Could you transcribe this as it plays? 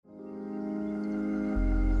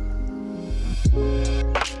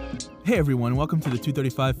Hey everyone, welcome to the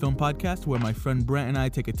 235 Film Podcast, where my friend Brent and I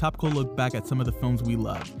take a topical look back at some of the films we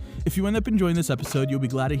love. If you end up enjoying this episode, you'll be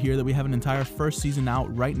glad to hear that we have an entire first season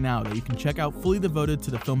out right now that you can check out, fully devoted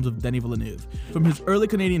to the films of Denis Villeneuve. From his early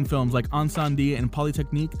Canadian films like Incendie and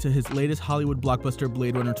Polytechnique to his latest Hollywood blockbuster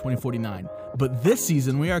Blade Runner 2049. But this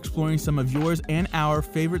season, we are exploring some of yours and our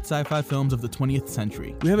favorite sci-fi films of the 20th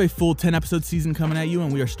century. We have a full 10-episode season coming at you,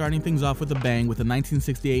 and we are starting things off with a bang with the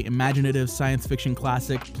 1968 imaginative science fiction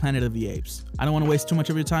classic, Planet of the Apes. I don't want to waste too much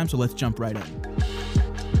of your time, so let's jump right in.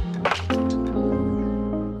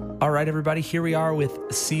 All right, everybody, here we are with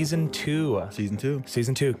Season 2. Season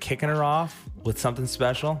 2. Kicking her off with something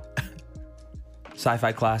special.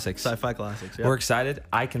 Sci-fi classics. Sci-fi classics, yeah. We're excited.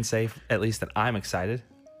 I can say at least that I'm excited.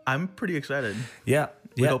 I'm pretty excited. Yeah.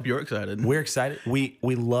 We hope you're excited. We're excited. We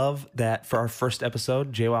love that for our first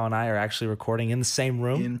episode, JWoww and I are actually recording in the same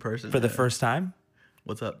room. In person. For the first time.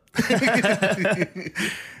 What's up?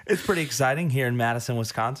 It's pretty exciting here in Madison,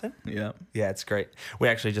 Wisconsin. Yeah. Yeah, it's great. We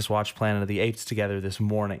actually just watched Planet of the Apes together this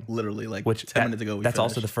morning. Literally, like 10 minutes ago. That's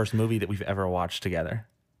also the first movie that we've ever watched together.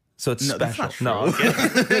 So it's special. That's not true.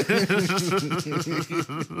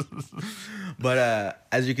 But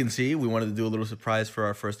as you can see, we wanted to do a little surprise for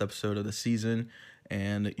our first episode of the season.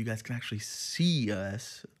 And you guys can actually see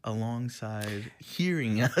us alongside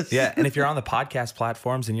hearing us. Yeah, and if you're on the podcast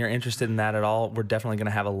platforms and you're interested in that at all, we're definitely going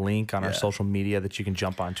to have a link on our social media that you can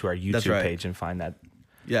jump onto our YouTube page and find that.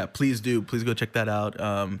 Yeah, please do. Please go check that out.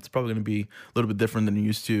 It's probably going to be a little bit different than you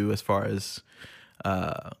used to as far as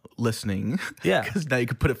listening. Yeah. Because now you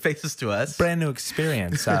can put faces to us. Brand new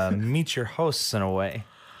experience. Meet your hosts in a way.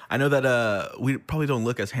 I know that we probably don't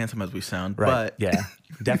look as handsome as we sound, right. but yeah,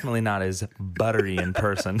 definitely not as buttery in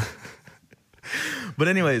person. But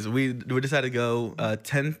anyways, we decided to go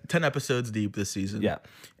 10 episodes deep this season. Yeah.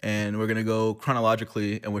 And we're going to go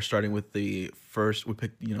chronologically, and we're starting with the first. We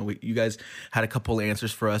picked, you guys had a couple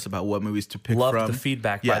answers for us about what movies to pick from. Loved the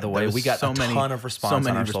feedback, by the way. We got a ton of response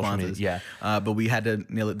on our social media. Yeah. But we had to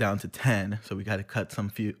nail it down to 10, so we had to cut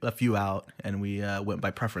a few out, and we went by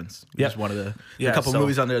preference. We just wanted a couple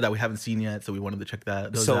movies on there that we haven't seen yet, so we wanted to check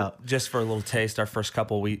those out. Just for a little taste, our first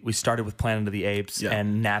couple, we started with Planet of the Apes,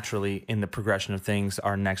 and naturally, in the progression of things,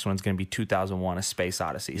 our next one's going to be 2001: A Space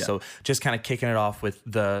Odyssey. Yeah. So just kind of kicking it off with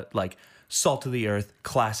the salt of the earth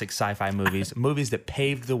classic sci-fi movies, movies that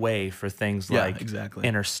paved the way for things like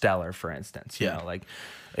Interstellar, for instance. You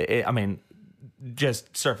know,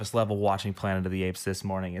 just surface level watching Planet of the Apes this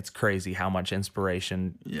morning, it's crazy how much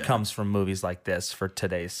inspiration comes from movies like this for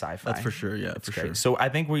today's sci-fi. That's for sure. Yeah, it's great. So I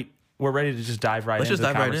think we're ready to just dive right into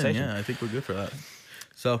the conversation. Yeah, I think we're good for that.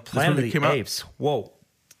 So Planet of the Apes. Whoa.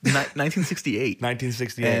 1968.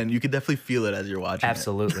 And you can definitely feel it as you're watching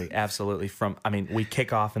it. Absolutely. We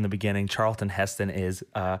kick off in the beginning. Charlton Heston is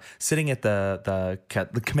sitting at the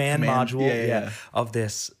command module of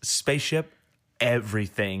this spaceship.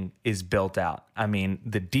 Everything is built out. I mean,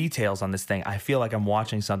 the details on this thing, I feel like I'm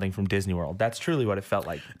watching something from Disney World. That's truly what it felt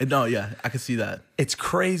like. No, yeah, I can see that. It's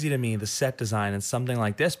crazy to me, the set design and something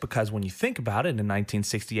like this, because when you think about it in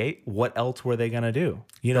 1968, what else were they going to do?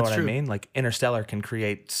 You know what I mean? Like, Interstellar can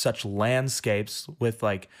create such landscapes with,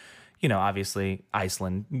 obviously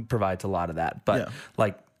Iceland provides a lot of that. But,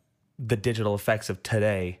 the digital effects of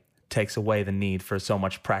today takes away the need for so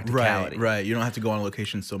much practicality. Right. You don't have to go on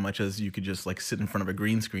location so much as you could just sit in front of a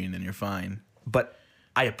green screen and you're fine. But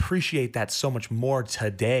I appreciate that so much more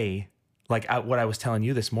today. What I was telling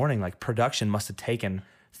you this morning, production must have taken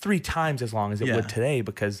 3 times as long as it would today,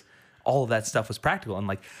 because all of that stuff was practical. And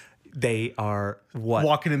they are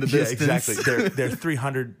walking in the distance. Exactly. They're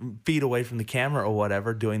 300 feet away from the camera or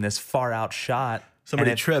whatever, doing this far out shot.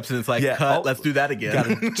 Somebody trips and it's cut, let's do that again.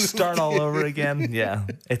 Gotta start all over again. Yeah.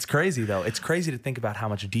 It's crazy, though. It's crazy to think about how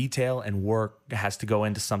much detail and work has to go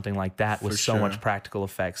into something like that with so much practical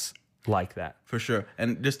effects like that. For sure.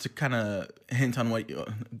 And just to kind of hint on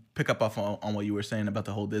pick up off on what you were saying about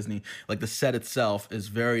the whole Disney, the set itself is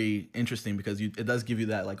very interesting because it does give you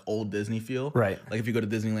that old Disney feel. Right. If you go to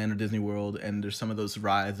Disneyland or Disney World and there's some of those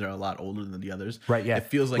rides that are a lot older than the others. Right, yeah. It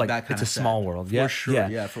feels like that kind of It's a small world. Yeah. For sure.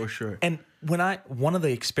 Yeah, for sure. And one of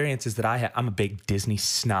the experiences that I had, I'm a big Disney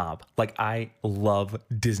snob. I love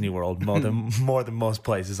Disney World more than most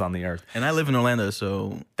places on the earth. And I live in Orlando,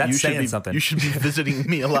 so that's saying something. You should be visiting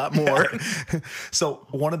me a lot more. So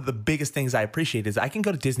one of the biggest things I appreciate is I can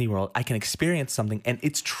go to Disney World, I can experience something, and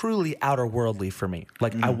it's truly outer worldly for me.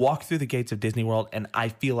 I walk through the gates of Disney World, and I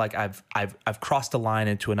feel like I've crossed a line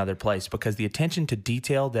into another place, because the attention to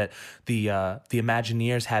detail that the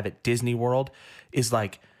Imagineers have at Disney World is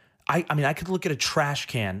I could look at a trash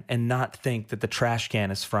can and not think that the trash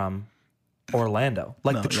can is from Orlando.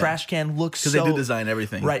 Like the trash can looks because they do design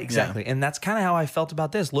everything. Right, exactly. And that's kind of how I felt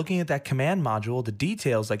about this. Looking at that command module, the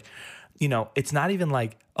details, like, you know, it's not even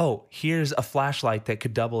like, oh, here's a flashlight that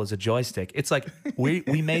could double as a joystick. It's like we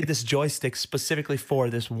made this joystick specifically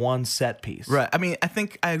for this one set piece. Right. I mean, I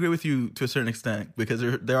think I agree with you to a certain extent because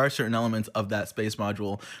there are certain elements of that space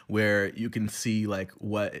module where you can see like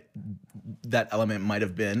what that element might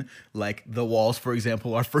have been. Like the walls, for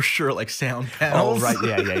example, are for sure like sound panels. Oh, right.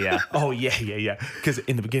 Yeah. Oh, yeah. Because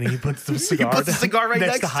in the beginning, he puts the cigar, right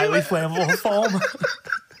next to highly flammable foam.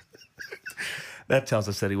 That tells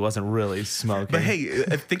us that he wasn't really smoking. But hey,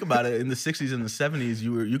 think about it. In the 60s and the 70s,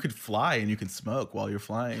 you could fly and you could smoke while you're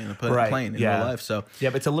flying in a plane in real life. So yeah,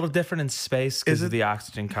 but it's a little different in space because of the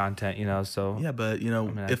oxygen content, you know. So yeah, but you know,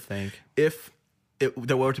 I mean, if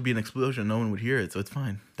there were to be an explosion, no one would hear it, so it's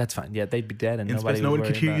fine. That's fine. Yeah, they'd be dead and no one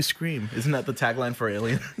could hear you scream. Isn't that the tagline for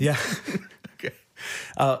Alien? Yeah. Okay.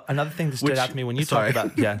 Another thing that stood out to me when you talk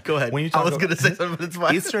about go ahead. When you talk I was going to say something, but it's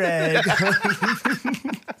fine. Easter egg.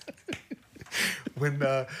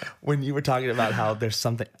 When you were talking about how there's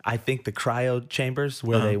something, I think the cryo chambers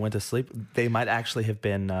where they went to sleep, they might actually have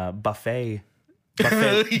been buffet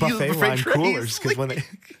line coolers, because when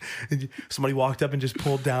somebody walked up and just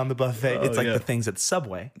pulled down the buffet, it's like the things at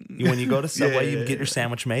Subway. When you go to Subway, you get your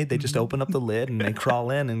sandwich made. They just open up the lid and they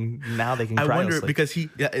crawl in, and now they can. I wonder sleep. Because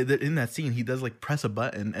in that scene he does like press a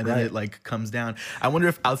button and then it like comes down. I wonder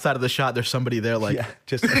if outside of the shot there's somebody there like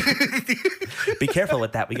just be careful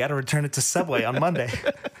with that. We got to return it to Subway on Monday.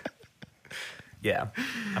 Yeah,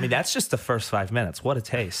 I mean that's just the first 5 minutes. What a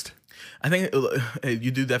taste. I think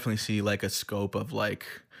you do definitely see like a scope of like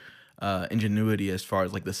ingenuity as far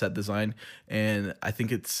as like the set design, and I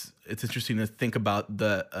think it's interesting to think about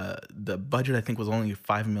the budget. I think was only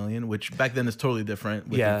 $5 million, which back then is totally different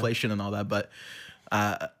with inflation and all that. But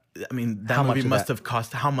I mean, that movie must have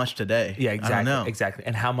cost how much today? Yeah, exactly. I don't know. Exactly.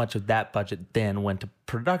 And how much of that budget then went to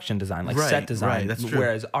production design, like set design? Right, that's true.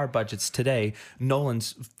 Whereas our budgets today,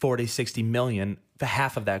 Nolan's 40, 60 million,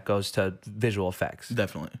 half of that goes to visual effects.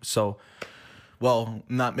 Definitely. So, well,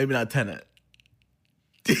 maybe not Tenet.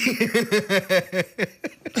 Give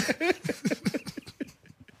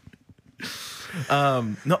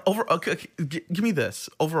me this.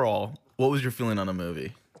 Overall, what was your feeling on the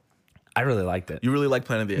movie? I really liked it. You really like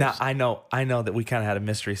Planet of the Apes? Now, I know that we kind of had a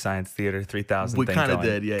Mystery Science Theater 3000 we thing kind of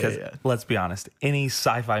going. did, yeah. Let's be honest. Any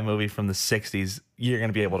sci-fi movie from the 60s, you're going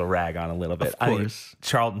to be able to rag on a little bit. Of course.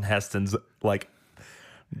 Charlton Heston's, like,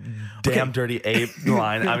 damn dirty ape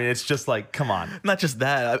line. I mean, it's just like, come on. Not just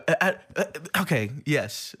that. Okay,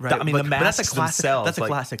 yes, right. I mean, the masks themselves. That's a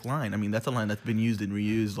classic line. I mean, that's a line that's been used and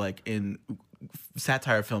reused, like in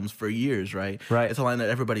satire films for years, right? Right. It's a line that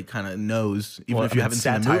everybody kind of knows, even if you haven't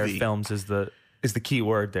seen the movie. Satire films is the key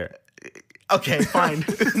word there. Okay, fine.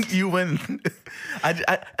 You win.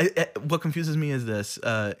 What confuses me is this: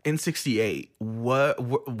 in '68, what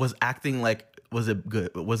was acting like? Was it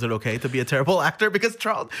good? Was it okay to be a terrible actor? Because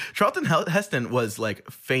Charlton Heston was like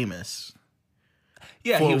famous.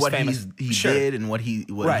 Yeah, for he was what famous. he did and what he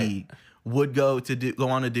would go on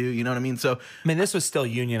to do. You know what I mean? So I mean, this was still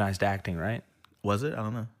unionized acting, right? Was it? I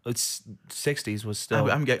don't know. It's 60s was still.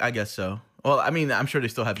 I guess so. Well, I mean, I'm sure they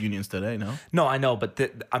still have unions today. No. No, I know, but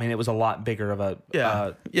I mean, it was a lot bigger of a.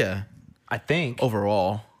 Yeah. I think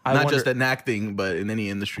overall. Not just in acting, but in any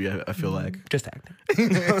industry, I feel like. Just acting.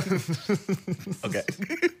 Okay.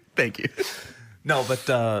 Thank you. No, but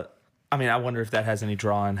I mean, I wonder if that has any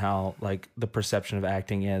draw on how like the perception of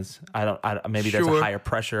acting is. Maybe there's a higher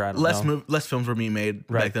pressure. I don't know. Less films were being made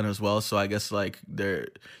back then as well. So I guess like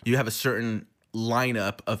you have a certain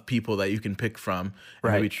lineup of people that you can pick from.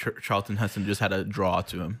 And maybe Charlton Heston just had a draw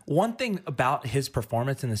to him. One thing about his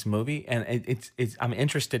performance in this movie, and it's I'm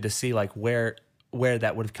interested to see like where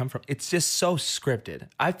that would have come from. It's just so scripted.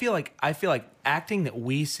 I feel like acting that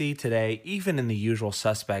we see today, even in The Usual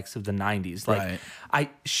Suspects of the 90s, like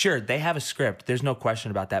sure they have a script. There's no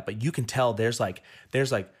question about that, but you can tell there's like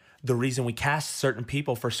the reason we cast certain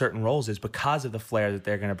people for certain roles is because of the flair that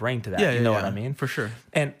they're going to bring to that. You know what I mean? For sure.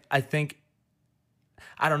 And I think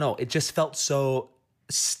I don't know, it just felt so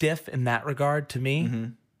stiff in that regard to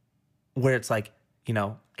me, where it's like, you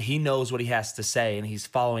know, he knows what he has to say and he's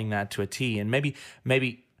following that to a T. And maybe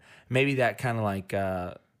that kind of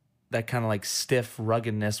like stiff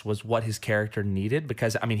ruggedness was what his character needed,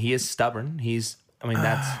 because I mean, he is stubborn. It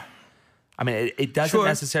doesn't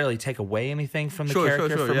necessarily take away anything from the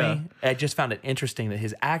character for me. I just found it interesting that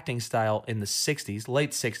his acting style in the 60s,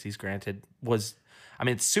 late 60s, granted, was, I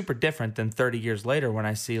mean, it's super different than 30 years later when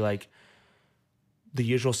I see like The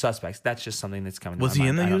Usual Suspects. That's just something that's coming. Was to my he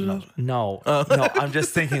in mind. The Usual? No. No. I'm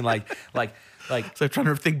just thinking like. So I'm trying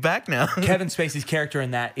to think back now. Kevin Spacey's character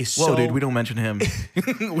in that is Whoa, dude, we don't mention him.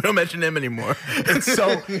 We don't mention him anymore.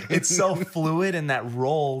 It's so fluid in that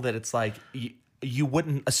role that it's like you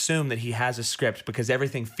wouldn't assume that he has a script because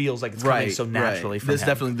everything feels like it's coming so naturally from this him.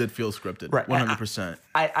 definitely did feel scripted. Right. 100%.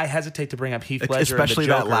 I hesitate to bring up Heath Ledger, especially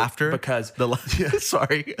and the Joker, that laughter, because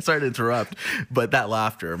sorry to interrupt, but that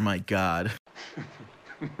laughter, my God.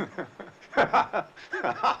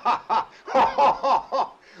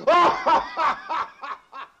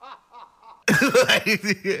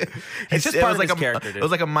 It's just part of his character, dude. It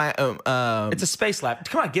was like it's a space laugh.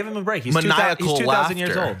 Come on, give him a break. He's maniacal 2,000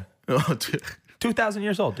 years laughter. old. 2,000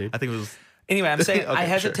 years old, dude. I think it was. Anyway, I'm saying Okay, I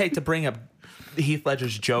hesitate to bring up Heath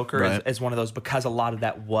Ledger's Joker as one of those because a lot of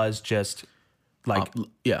that was just like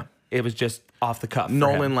it was just off the cuff.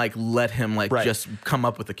 Nolan like let him just come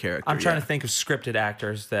up with a character. I'm trying to think of scripted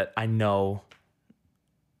actors that I know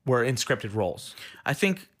were in scripted roles. I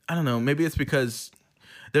don't know, maybe it's because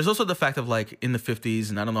there's also the fact of like in the 50s,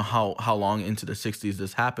 and I don't know how long into the 60s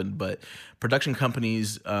this happened, but production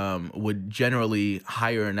companies would generally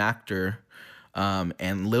hire an actor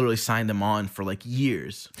and literally sign them on for like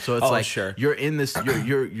years. So it's you're in this,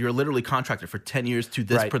 you're literally contracted for 10 years to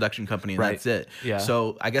this production company, and that's it. Yeah.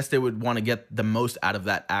 So I guess they would want to get the most out of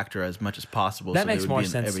that actor as much as possible. That makes more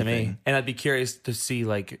sense to me. And I'd be curious to see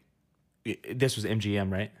like, this was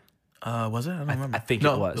MGM, right? Was it? I don't remember. I think it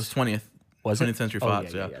was. It was 20th. Was 20th it? Century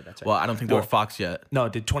Fox, yeah, that's right. Well, I don't think they were Fox yet. No,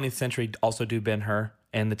 did 20th Century also do Ben-Hur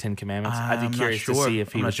and the Ten Commandments? I'd be curious to see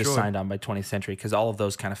if he was just signed on by 20th Century, because all of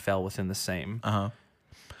those kind of fell within the same.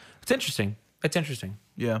 It's interesting. It's interesting.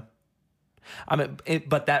 Yeah. I mean,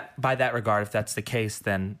 but that by that regard, if that's the case,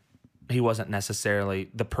 then he wasn't necessarily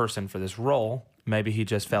the person for this role. Maybe he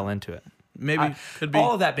just fell into it. Maybe could be.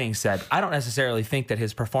 All of that being said, I don't necessarily think that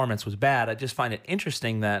his performance was bad. I just find it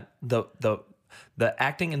interesting that the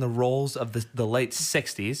acting in the roles of the late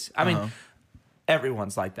 60s. I mean,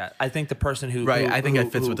 everyone's like that. I think the person who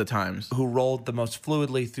it fits with the times. Who rolled the most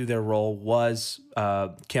fluidly through their role was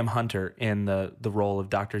Kim Hunter in the role of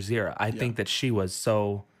Dr. Zira. I think that she was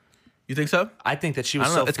so. You think so? I think that she was.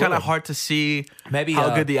 I don't know. It's kind of hard to see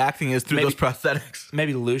how good the acting is through those prosthetics.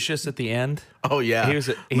 Maybe Lucius at the end. Oh yeah,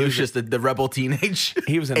 Lucius, the rebel teenage.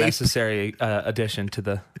 He was a necessary addition to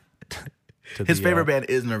the. His favorite band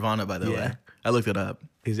is Nirvana, by the way. I looked it up.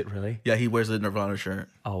 Is it really? Yeah, he wears a Nirvana shirt.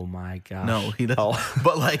 Oh my gosh. No, he doesn't.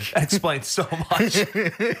 But like, that explains so much.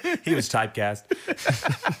 He was typecast.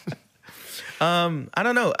 I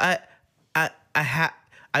don't know.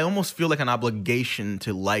 I almost feel like an obligation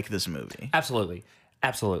to like this movie. Absolutely.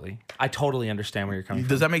 I totally understand where you're coming from.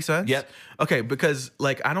 Does that make sense? Yep. Okay, because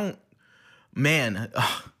like I'm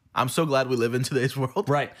so glad we live in today's world.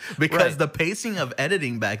 Right. Because the pacing of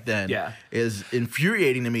editing back then is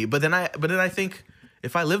infuriating to me. But then I think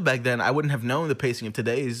if I lived back then, I wouldn't have known the pacing of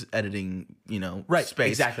today's editing, space.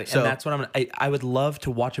 Exactly. So, and that's what I would love to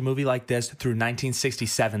watch a movie like this through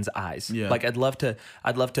 1967's eyes. Yeah. Like I'd love to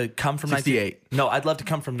come from 68. I'd love to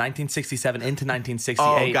come from 1967 into 1968.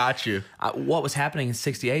 Oh, got you. What was happening in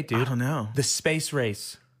 68, dude? I don't know. The space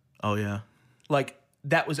race. Oh yeah. Like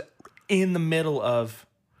that was in the middle of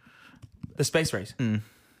the space race.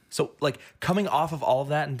 So like coming off of all of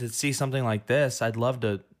that and to see something like this, I'd love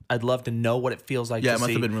to know what it feels like. Yeah, to it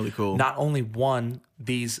must have been really cool. Not only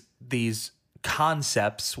these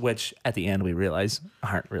concepts, which at the end we realize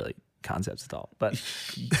aren't really concepts at all, but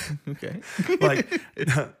okay, like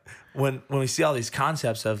when we see all these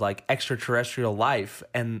concepts of like extraterrestrial life,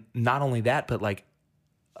 and not only that, but like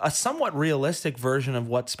a somewhat realistic version of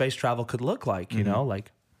what space travel could look like. You know,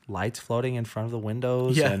 like lights floating in front of the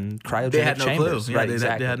windows and cryogenic chambers. Clue. Yeah,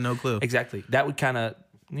 they had no clue. Exactly. That would kind of,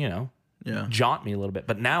 jaunt me a little bit.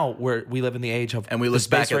 But now we live in the age of, and we look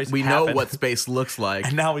back at, we know what space looks like.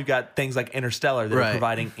 And now we've got things like Interstellar that are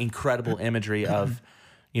providing incredible imagery of,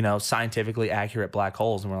 scientifically accurate black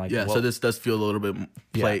holes. And we're like, so this does feel a little bit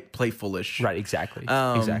playfulish. Right. Exactly.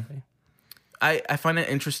 Exactly. I find it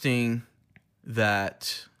interesting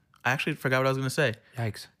that I actually forgot what I was going to say.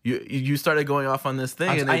 Yikes. You started going off on this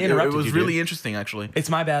thing, and I interrupted it was you, really dude. interesting, actually. It's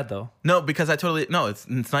my bad, though. No, because it's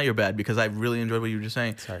not your bad, because I really enjoyed what you were just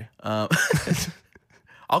saying. Sorry. I'll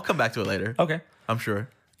come back to it later. Okay. I'm sure.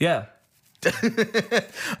 Yeah.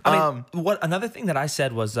 Another thing that I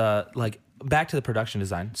said was, back to the production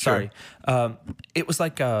design. Sorry. Sure. It was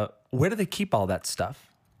like, where do they keep all that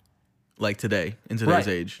stuff? like today in today's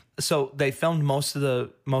age. So they filmed most of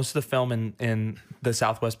the film in the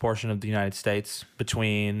southwest portion of the United States,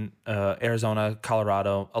 between Arizona,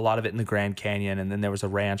 Colorado, a lot of it in the Grand Canyon, and then there was a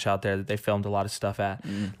ranch out there that they filmed a lot of stuff at,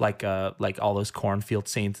 like all those cornfield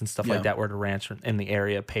scenes and stuff like that, were at a ranch in the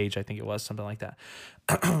area, Page, I think it was, something like that.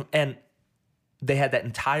 And they had that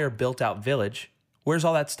entire built out village. Where's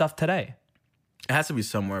all that stuff today? It has to be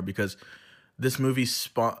somewhere, because this movie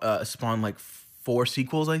spawned like 4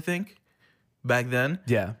 sequels, I think, back then.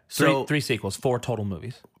 Yeah. So three sequels, 4 total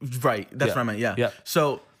movies. Right. That's what I meant. Yeah. Yeah.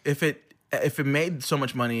 So if it made so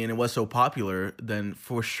much money and it was so popular, then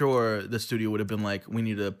for sure the studio would have been like, we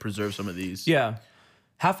need to preserve some of these. Yeah.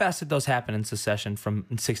 How fast did those happen in succession from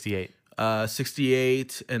 68?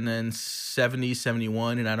 68 and then 70,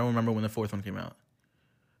 71, and I don't remember when the 4th one came out.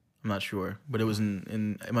 I'm not sure, but it was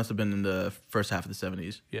it must have been in the first half of the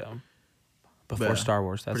 70s. Yeah. Before Star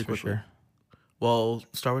Wars, that's for sure. Well,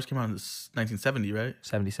 Star Wars came out in 1970, right?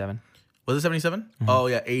 77. Was it 77? Mm-hmm. Oh,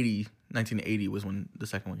 yeah, 1980 was when the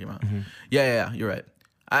second one came out. Mm-hmm. Yeah, you're right.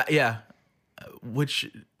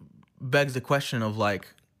 Which begs the question of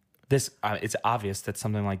like... This, it's obvious that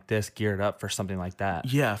something like this geared up for something like that.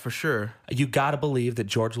 Yeah, for sure. You got to believe that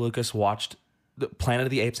George Lucas watched the Planet of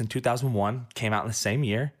the Apes in 2001, came out in the same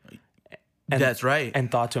year. And, that's right. And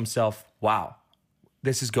thought to himself, wow,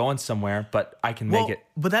 this is going somewhere, but I can make it.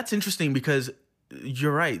 But that's interesting, because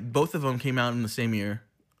you're right. Both of them came out in the same year,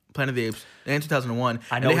 Planet of the Apes and 2001.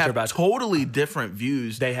 I know and they have totally different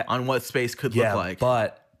views on what space could look like.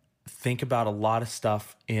 But think about a lot of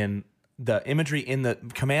stuff in the imagery in the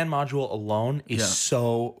command module alone is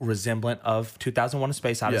so resemblant of 2001: A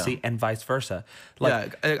Space Odyssey and vice versa.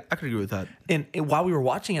 Like, I could agree with that. And while we were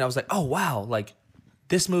watching it, I was like, oh, wow, like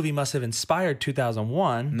this movie must have inspired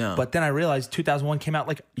 2001. No. But then I realized 2001 came out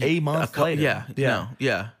like a month later.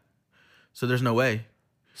 Yeah. So there's no way.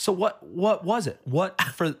 So what was it? What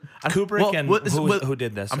for Kubrick who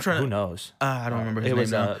did this? Who knows? I don't remember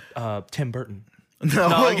his name. It was Tim Burton.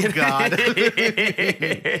 No, God.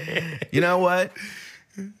 You know what?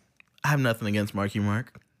 I have nothing against Marky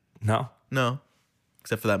Mark. No? No.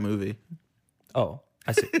 Except for that movie. Oh,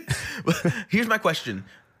 I see. Here's my question.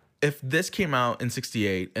 If this came out in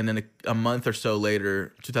 68 and then a month or so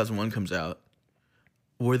later, 2001 comes out,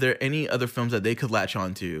 were there any other films that they could latch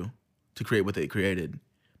onto to create what they created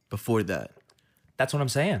before that? That's what I'm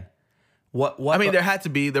saying. What? I mean, there had to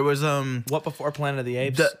be. There was what before Planet of the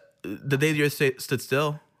Apes? The Day the Earth Stood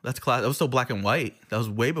Still. That's class. That was still black and white. That was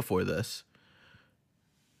way before this.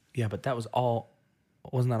 Yeah, but that was all.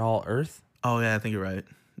 Wasn't that all Earth? Oh yeah, I think you're right.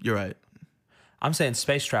 You're right. I'm saying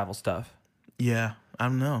space travel stuff. Yeah, I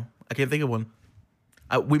don't know. I can't think of one.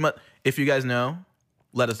 We might. If you guys know,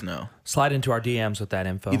 let us know. Slide into our DMs with that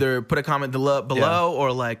info. Either put a comment below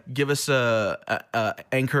or like give us a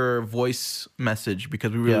anchor voice message,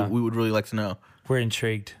 because we would really like to know. We're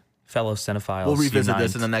intrigued, fellow cinephiles. We'll revisit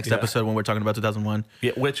this in the next episode when we're talking about 2001.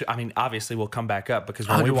 Yeah, which I mean, obviously will come back up, because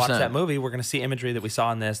when 100%. We watch that movie, we're going to see imagery that we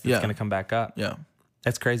saw in this that's going to come back up. Yeah,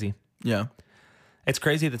 that's crazy. Yeah. It's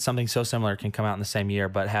crazy that something so similar can come out in the same year,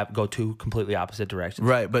 but go two completely opposite directions.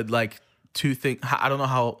 Right, but like I don't know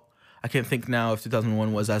how. I can't think now if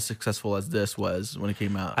 2001 was as successful as this was when it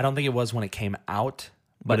came out. I don't think it was when it came out,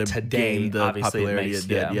 but today, the obviously, popularity it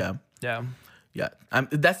did. Yeah.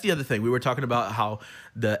 That's the other thing. We were talking about how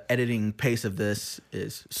the editing pace of this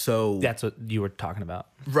is so. That's what you were talking about,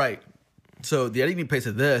 right? So the editing pace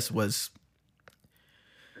of this was.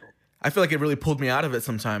 I feel like it really pulled me out of it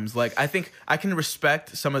sometimes. Like, I think I can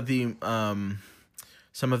respect some of the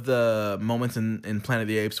moments in Planet of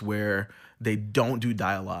the Apes where they don't do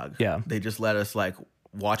dialogue. Yeah. They just let us like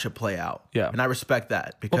watch it play out. Yeah. And I respect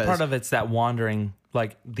that, because part of it's that wandering,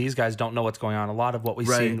 like these guys don't know what's going on. A lot of what we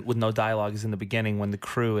see with no dialogue is in the beginning when the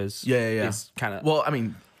crew is kind of. Well, I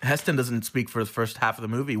mean, Heston doesn't speak for the first half of the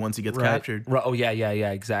movie once he gets captured. Oh yeah,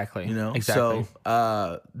 exactly. You know, exactly.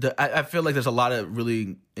 So I feel like there's a lot of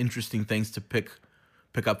really interesting things to pick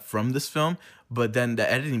up from this film, but then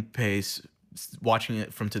the editing pace, watching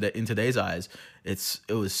it from in today's eyes, it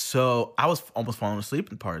was so. I was almost falling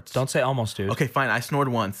asleep in parts. Don't say almost, dude. Okay, fine. I snored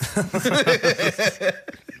once.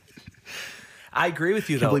 I agree with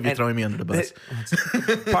you, though. I can't believe you're throwing me under the bus.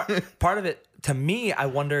 Part of it, to me, I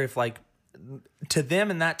wonder if like. To them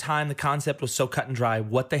in that time, the concept was so cut and dry,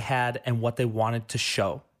 what they had and what they wanted to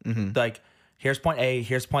show. Mm-hmm. Like, here's point A,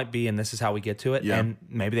 here's point B, and this is how we get to it. Yeah. And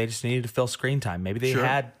maybe they just needed to fill screen time. Maybe they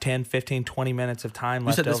had 10, 15, 20 minutes of time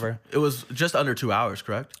left over. It was just under 2 hours,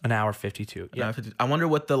 correct? An hour 52. Yeah. I wonder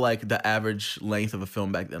what the average length of a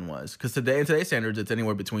film back then was. Because in today's standards, it's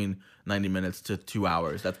anywhere between 90 minutes to 2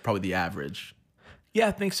 hours. That's probably the average. Yeah,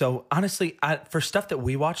 I think so. Honestly, for stuff that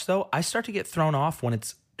we watch, though, I start to get thrown off when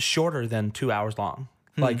it's shorter than 2 hours long.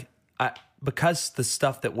 Like, because the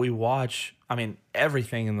stuff that we watch, I mean,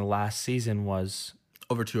 everything in the last season was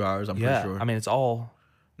over 2 hours. I'm pretty sure. I mean, it's all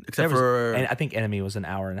except for, and I think Enemy was an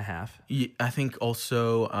hour and a half. Yeah, I think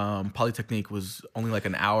also Polytechnique was only like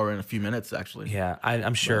an hour and a few minutes actually. Yeah,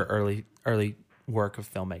 I'm sure early work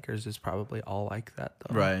of filmmakers is probably all like that,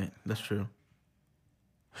 though. Right, that's true.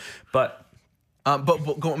 But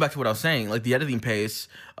going back to what I was saying, like the editing pace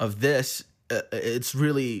of this, it's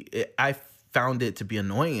really I found it to be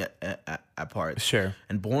annoying at parts, sure,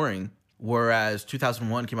 and boring. Whereas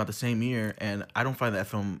 2001 came out the same year, and I don't find that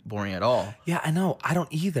film boring at all. Yeah, I know. I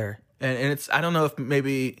don't either. And it's I don't know if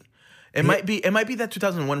maybe it might be that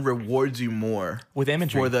 2001 rewards you more with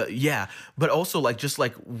imagery but also like just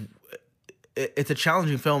like it's a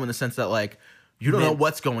challenging film in the sense that like you don't know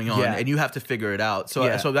what's going on and you have to figure it out. So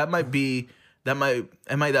that might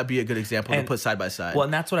not be a good example to put side by side. Well,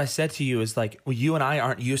 and that's what I said to you is like, well, you and I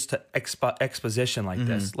aren't used to exposition like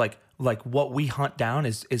this. Like what we hunt down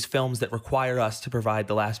is films that require us to provide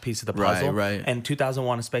the last piece of the puzzle. Right. And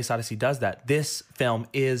 2001: A Space Odyssey does that. This film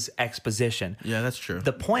is exposition. Yeah, that's true.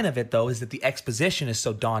 The point of it, though, is that the exposition is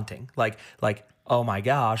so daunting. Like, oh my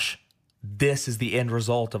gosh, this is the end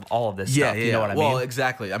result of all of this stuff. You know what I mean? Well,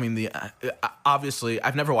 exactly. I mean, obviously,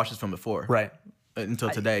 I've never watched this film before. Right. Until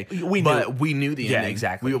today, we knew the ending. Yeah,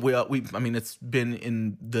 exactly. We I mean, it's been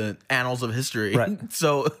in the annals of history. Right.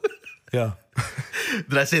 So, yeah.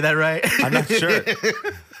 Did I say that right? I'm not sure.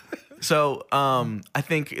 So, I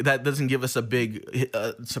think that doesn't give us a big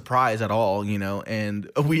surprise at all, you know. And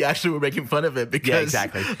we actually were making fun of it because,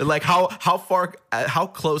 exactly. Like how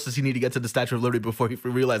close does he need to get to the Statue of Liberty before he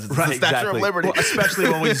realizes it's the Statue of Liberty? Well, especially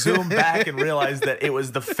when we zoom back and realize that it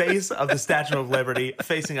was the face of the Statue of Liberty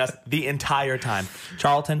facing us the entire time.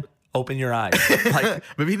 Charlton, open your eyes. Like,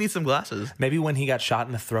 maybe he needs some glasses. Maybe when he got shot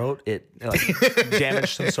in the throat, it like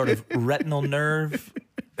damaged some sort of retinal nerve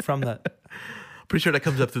from the. Pretty sure that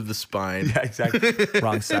comes up through the spine. Yeah, exactly.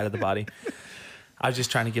 Wrong side of the body. I was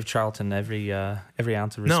just trying to give Charlton every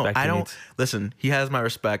ounce of respect. No, I don't. Listen, he has my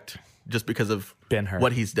respect just because of Ben-Hur.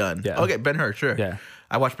 What he's done. Yeah. Okay, Ben-Hur, sure. Yeah.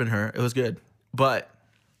 I watched Ben-Hur. It was good. But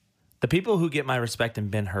the people who get my respect in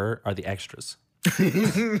Ben-Hur are the extras.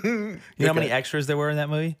 You know how many extras there were in that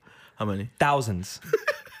movie? How many? Thousands.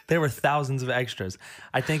 There were thousands of extras.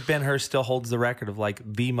 I think Ben-Hur still holds the record of like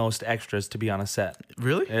the most extras to be on a set.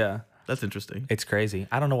 Really? Yeah. That's interesting. It's crazy.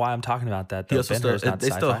 I don't know why I'm talking about that, though. Ben-Hur's not they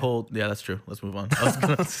sci-fi. still hold. Yeah, that's true. Let's move on. I was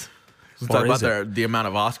going to talk about the amount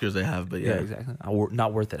of Oscars they have, but yeah. Exactly.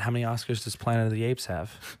 Not worth it. How many Oscars does Planet of the Apes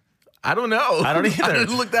have? I don't know. I don't either. I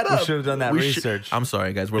didn't look that up. We should have done that research. I'm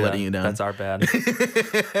sorry, guys. We're letting you down. That's our bad.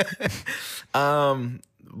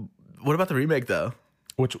 What about the remake, though?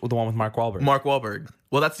 The one with Mark Wahlberg? Mark Wahlberg.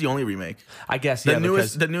 Well, that's the only remake. I guess, the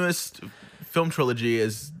newest film trilogy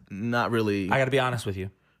is not really. I got to be honest with you.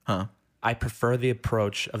 Huh? I prefer the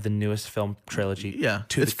approach of the newest film trilogy. Yeah,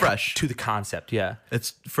 it's fresh to the concept. Yeah,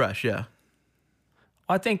 it's fresh. Yeah,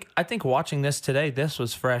 I think watching this today, this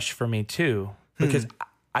was fresh for me too, because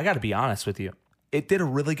I got to be honest with you, it did a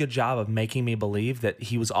really good job of making me believe that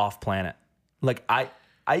he was off planet. Like I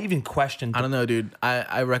even questioned. I don't know, dude.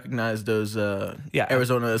 I recognize those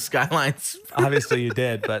Arizona skylines. Obviously, you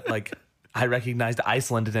did, but like. I recognized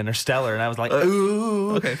Iceland in Interstellar, and I was like,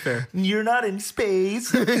 ooh. Okay, fair. You're not in space.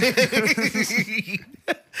 Hey,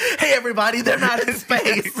 everybody, they're not in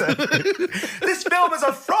space. This film is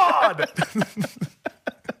a fraud.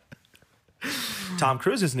 Tom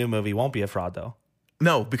Cruise's new movie won't be a fraud, though.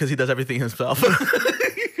 No, because he does everything himself.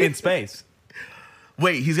 In space.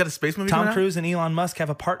 Wait, he's got a space movie Tom Cruise and Elon Musk have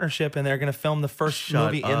a partnership, and they're going to film the first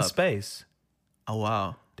movie in space. Oh,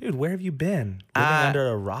 wow. Dude, where have you been? Living under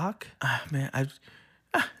a rock? Man, it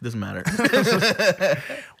doesn't matter.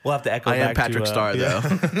 We'll have to echo back I am Patrick Star, though.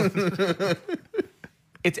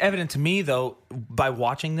 It's evident to me, though, by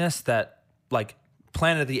watching this that, like,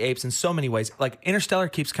 Planet of the Apes in so many ways, like, Interstellar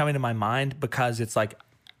keeps coming to my mind because it's like,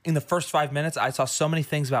 in the first 5 minutes, I saw so many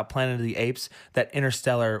things about Planet of the Apes that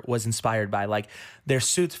Interstellar was inspired by. Like their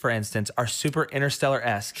suits, for instance, are super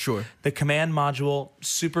Interstellar-esque. Sure. The command module,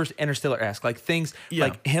 super Interstellar-esque. Like things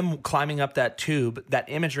like him climbing up that tube, that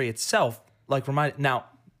imagery itself, like remind. Now,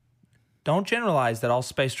 don't generalize that all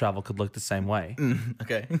space travel could look the same way.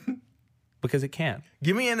 Okay. Because it can't.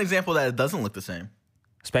 Give me an example that it doesn't look the same.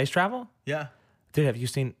 Space travel? Yeah. Dude, have you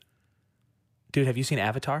seen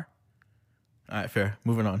Avatar? All right, fair.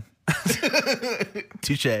 Moving on.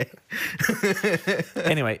 Touché.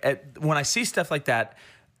 Anyway, when I see stuff like that,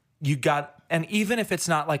 and even if it's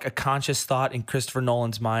not like a conscious thought in Christopher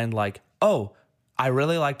Nolan's mind, like, oh, I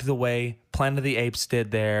really liked the way Planet of the Apes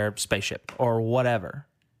did their spaceship or whatever.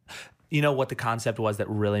 You know what the concept was that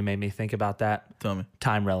really made me think about that? Tell me.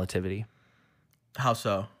 Time relativity. How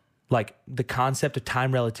so? Like the concept of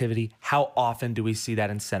time relativity, how often do we see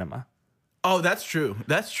that in cinema? Oh, that's true.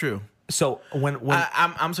 That's true. So when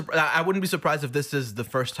I'm surprised. I wouldn't be surprised if this is the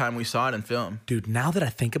first time we saw it in film. Dude, now that I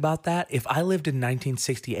think about that, if I lived in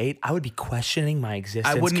 1968, I would be questioning my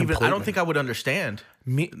existence. I wouldn't completely. even. I don't think I would understand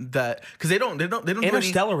that because they don't.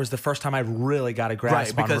 Interstellar was the first time I really got a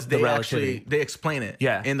grasp on because the they relativity. actually they explain it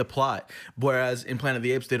in the plot. Whereas in Planet of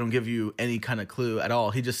the Apes, they don't give you any kind of clue at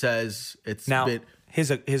all. He just says it's now a bit.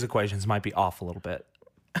 His equations might be off a little bit.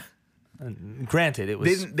 Granted, it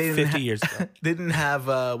was 50 years ago. They didn't have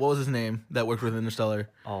what was his name that worked with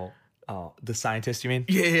Interstellar? Oh, the scientist, you mean?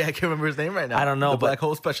 Yeah, I can't remember his name right now. I don't know. The black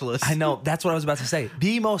hole specialist. I know. That's what I was about to say.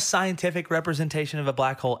 The most scientific representation of a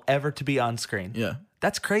black hole ever to be on screen. Yeah.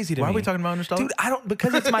 That's crazy to me. Why are we talking about Interstellar? Dude,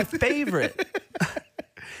 because it's my favorite.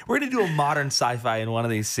 We're going to do a modern sci-fi in one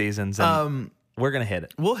of these seasons. And we're going to hit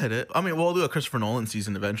it. We'll hit it. I mean, we'll do a Christopher Nolan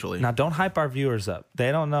season eventually. Now, don't hype our viewers up.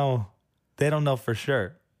 They don't know. They don't know for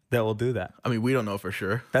sure that we'll do that. I mean, we don't know for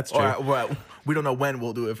sure. That's true. Or we don't know when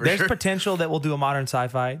we'll do it for There's sure. There's potential that we'll do a modern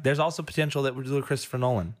sci-fi. There's also potential that we'll do a Christopher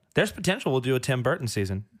Nolan. There's potential we'll do a Tim Burton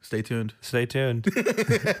season. Stay tuned. Stay tuned.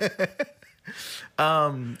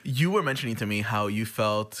 You were mentioning to me how you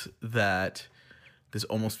felt that this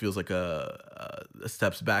almost feels like a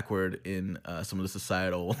steps backward in some of the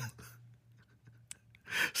societal...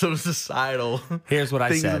 Here's what I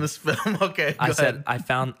things said in this film. Okay, I go said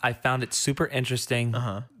ahead. I found it super interesting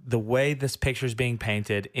the way this picture is being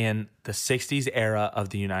painted in the 60s era of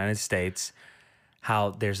the United States, how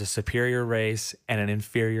there's a superior race and an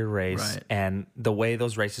inferior race, right, and the way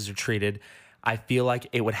those races are treated. I feel like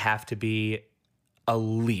it would have to be a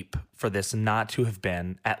leap for this not to have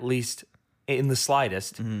been, at least in the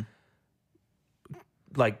slightest,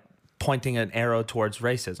 like pointing an arrow towards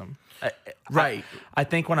racism. Right. I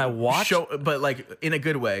think when I watch, but like in a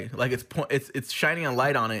good way, like it's shining a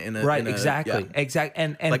light on it in a right. in a, Exactly. yeah. Exactly.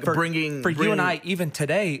 And like for bringing you and I, even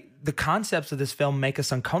today, the concepts of this film make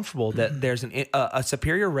us uncomfortable. That there's a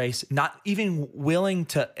superior race not even willing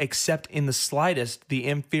to accept in the slightest the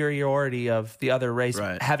inferiority of the other race,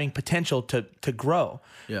 right, having potential to grow.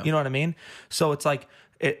 Yeah. You know what I mean? So it's like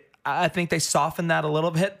I think they soften that a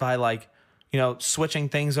little bit by like, switching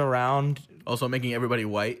things around. Also making everybody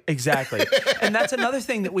white. Exactly. And that's another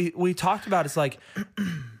thing that we talked about. It's like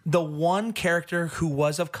the one character who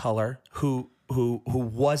was of color, who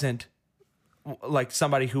wasn't like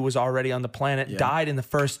somebody who was already on the planet, died in the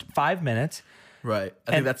first 5 minutes. Right.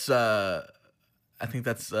 I think that's a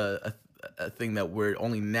thing that we're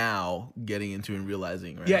only now getting into and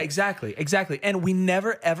realizing, right? Yeah, exactly. And we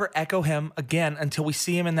never ever echo him again until we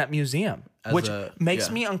see him in that museum, which makes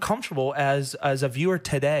me uncomfortable as a viewer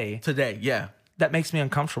today. Yeah. That makes me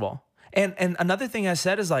uncomfortable. And another thing I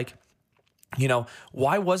said is like,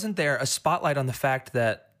 why wasn't there a spotlight on the fact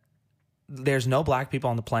that there's no black people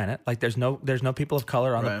on the planet? Like there's no people of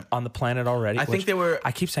color on the planet already. I think they were.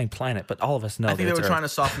 I keep saying planet, but all of us know. I think they were Earth. trying to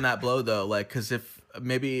soften that blow though, like because if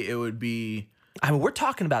maybe it would be. I mean, we're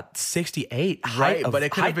talking about 68, right? But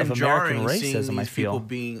it could have been jarring racism. Seeing these people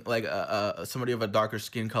being like somebody of a darker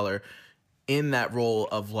skin color in that role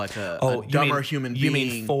of like a dumber human being. You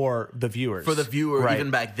mean for the viewers? For the viewer, right,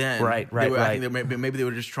 even back then, right. I think maybe they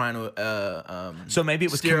were just trying to so maybe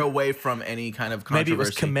it was steer away from any kind of controversy. Maybe it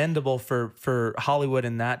was commendable for Hollywood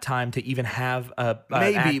in that time to even have an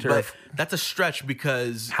actor. But that's a stretch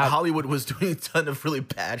because Hollywood was doing a ton of really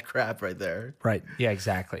bad crap right there. Right. Yeah.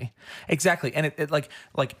 Exactly. And it like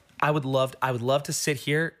I would love to sit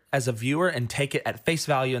here as a viewer and take it at face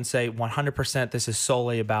value and say 100% this is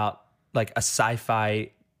solely about like a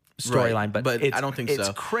sci-fi storyline, right, but I don't think so. It's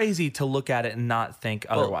crazy to look at it and not think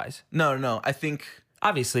otherwise. No. I think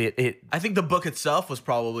obviously I think the book itself was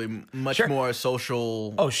probably much more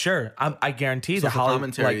social. Oh, sure. I guarantee the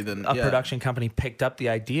Hollywood than a production company picked up the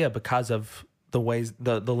idea because of the ways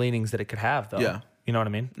the leanings that it could have, though. Yeah, you know what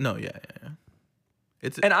I mean? No, yeah.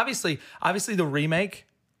 And obviously the remake.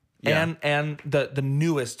 Yeah. And the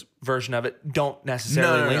newest version of it don't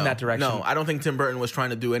necessarily lean that direction. No, I don't think Tim Burton was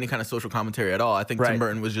trying to do any kind of social commentary at all. I think Tim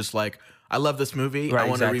Burton was just like, I love this movie. I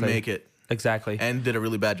want to remake it. Exactly. And did a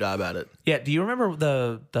really bad job at it. Yeah. Do you remember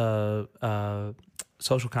the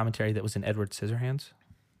social commentary that was in Edward Scissorhands?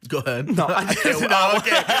 Go ahead. No, okay.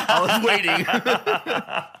 I was waiting.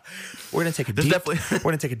 We're gonna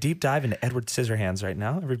take a deep dive into Edward Scissorhands right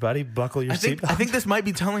now. Everybody, buckle your seatbelts. I think this might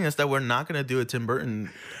be telling us that we're not gonna do a Tim Burton.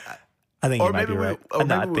 I think you might be right.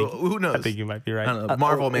 Who knows? I think you might be right. I don't know.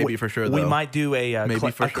 Marvel maybe for sure. Though. We might do a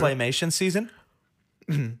claymation season.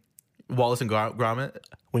 Wallace and Gromit.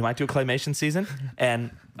 We might do a claymation season, and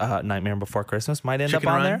Nightmare Before Christmas might end Chicken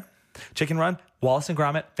up on Run. there. Chicken Run, Wallace and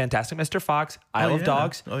Gromit, Fantastic Mr. Fox, Isle of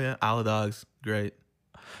Dogs, Oh yeah, Isle of Dogs, great.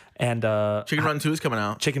 and Chicken Run 2 is coming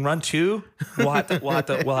out. Chicken Run 2. We'll have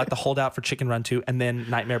to hold out for Chicken Run 2, and then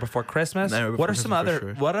Nightmare Before Christmas. Nightmare Before What are Christmas some for other?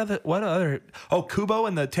 sure. What other? Oh, Kubo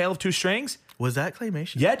and the Tale of Two Strings. Was that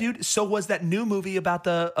claymation? Yeah, dude. So was that new movie about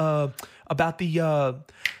the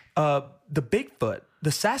Bigfoot, the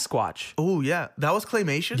Sasquatch. Oh yeah, that was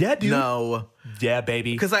claymation. Yeah, dude. No. Yeah,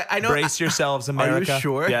 baby. Because I know. Brace yourselves, America. Are you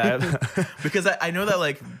sure? Yeah. Because I know that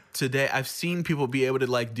like today I've seen people be able to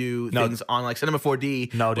like do things on like Cinema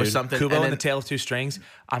 4D No, dude. or something. Kubo and the Tale of Two Strings.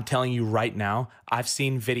 I'm telling you right now, I've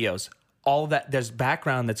seen videos. All of that, there's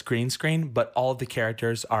background that's green screen, but all of the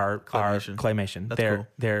characters are claymation. That's cool.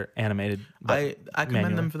 They're animated. I commend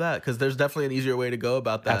manually. them for that because there's definitely an easier way to go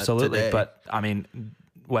about that. Absolutely. today. But I mean,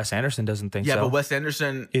 Wes Anderson doesn't think so. yeah, but Wes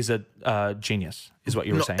Anderson is a genius, is what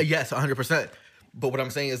you were saying. Yes, 100%. But what I'm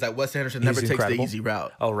saying is that Wes Anderson never takes incredible. the easy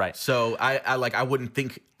route. Oh, right. So I wouldn't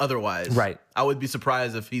think otherwise. Right. I would be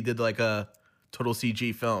surprised if he did like a total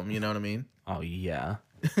CG film. You know what I mean? Oh yeah.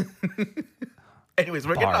 Anyways,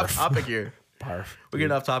 we're getting off topic here. Barf. We're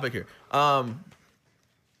getting off topic here. How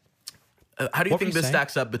do you think this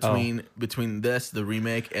stacks up between this, the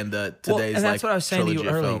remake, and the today's and that's like what I was saying to you trilogy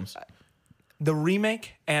of earlier. films? The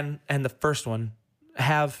remake and the first one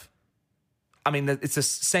have, I mean, it's the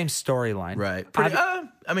same storyline, Right. I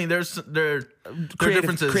mean, there are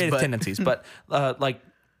differences, creative but tendencies, but like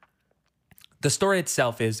the story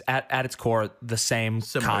itself is at its core the same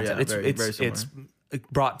Similar, concept. yeah, It's very similar. it's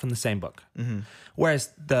brought from the same book.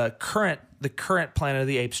 Whereas the current Planet of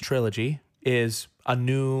the Apes trilogy is a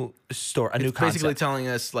new story, a new it's concept. basically telling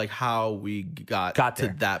us like how we got to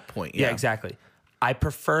there. that point. Yeah, exactly. I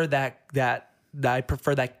prefer that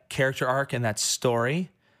character arc and that story.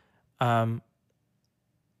 When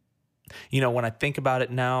I think about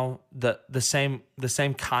it now, the same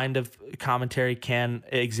kind of commentary can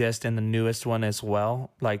exist in the newest one as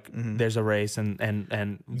well. Like there's a race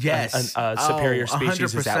and Yes. a superior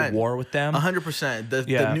species is at 100%. war with them. 100%.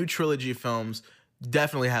 The new trilogy films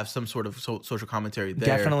definitely have some sort of social commentary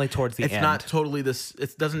there. Definitely towards the it's end. not totally this.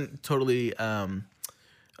 It doesn't totally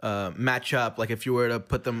match up. Like if you were to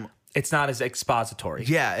put them. It's not as expository.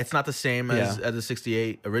 Yeah, it's not the same as the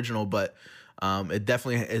 68 original, but it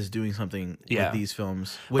definitely is doing something with these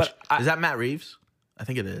films. Which is that Matt Reeves? I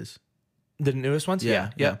think it is. The newest ones?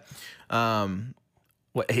 Yeah.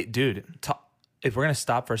 Hey, dude, if we're going to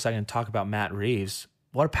stop for a second and talk about Matt Reeves,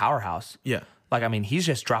 what a powerhouse. Yeah. Like, I mean, he's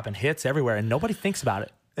just dropping hits everywhere and nobody thinks about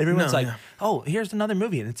it. Everyone's oh, here's another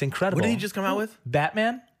movie and it's incredible. What did he just come out with?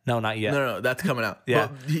 Batman? No, not yet. No, that's coming out. Yeah.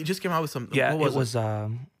 Well, he just came out with some. Yeah, what was it?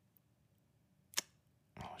 Oh,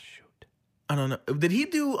 shoot. I don't know. Did he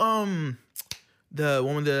do the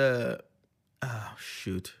one with the? Oh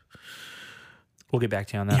shoot. We'll get back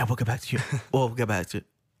to you on that. Yeah, we'll get back to you. We'll get back to it.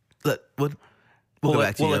 We'll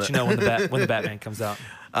let you know when the Batman comes out.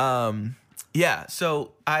 Yeah.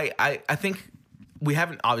 So I think we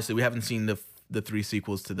haven't seen the 3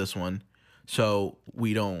 sequels to this one, so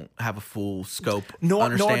we don't have a full scope. Nor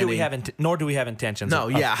understanding. do we have intentions. No,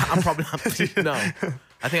 I'm probably not. No,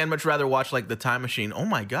 I think I'd much rather watch like the Time Machine. Oh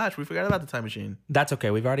my gosh, we forgot about the Time Machine. That's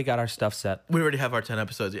okay. We've already got our stuff set. We already have our 10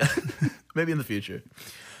 episodes. Yeah, maybe in the future.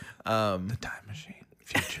 The Time Machine,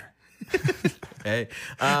 future. Hey,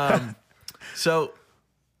 so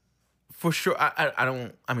for sure,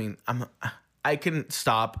 I can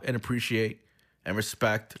stop and appreciate and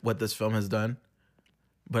respect what this film has done,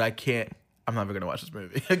 but I can't. I'm never gonna watch this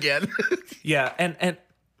movie again. Yeah, and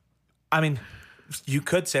I mean, you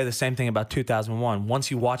could say the same thing about 2001.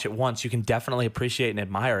 Once you watch it once, you can definitely appreciate and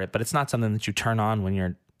admire it, but it's not something that you turn on when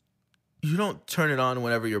you're. You don't turn it on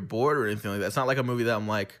whenever you're bored or anything like that. It's not like a movie that I'm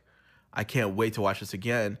like, I can't wait to watch this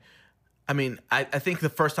again. I mean, I think the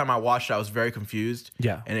first time I watched it, I was very confused.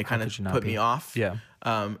 Yeah. And it kind of put me off. Yeah.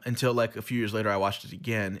 Until like a few years later, I watched it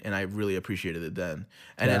again and I really appreciated it then.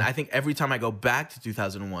 And then I think every time I go back to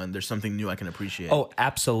 2001, there's something new I can appreciate. Oh,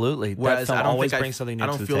 absolutely. Whereas that film I don't always think brings something new I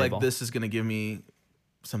to don't the feel table. like this is going to give me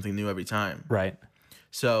something new every time. Right.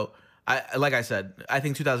 So like I said, I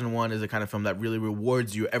think 2001 is the kind of film that really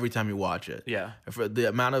rewards you every time you watch it. Yeah. For the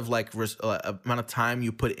amount of amount of time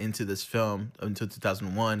you put into this film until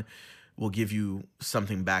 2001 will give you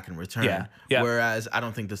something back in return. Yeah. Yeah. Whereas I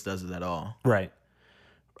don't think this does it at all. Right.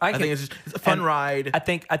 I think it's a fun ride. I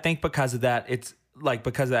think because of that, it's like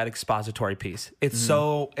because of that expository piece. It's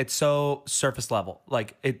so surface level.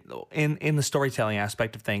 Like it in the storytelling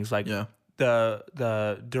aspect of things. Like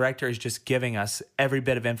the director is just giving us every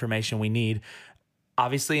bit of information we need.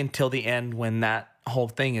 Obviously, until the end when that whole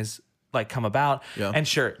thing is like come about. Yeah. And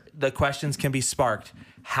sure, the questions can be sparked.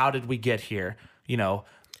 How did we get here? You know,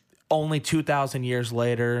 only 2,000 years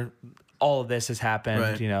later, all of this has happened.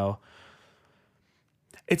 Right. You know,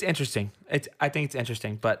 it's interesting. I think it's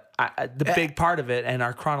interesting, but the big part of it and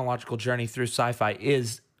our chronological journey through sci-fi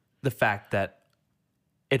is the fact that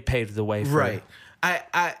it paved the way for right.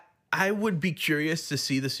 I would be curious to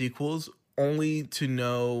see the sequels only to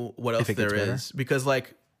know what else there is because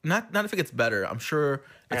like not if it gets better. I'm sure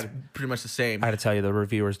it's pretty much the same. I got to tell you, the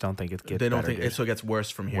reviewers don't think it gets better. They don't think it, so it gets worse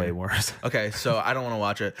from here. Way worse. Okay, so I don't want to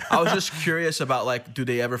watch it. I was just curious about like, do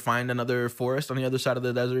they ever find another forest on the other side of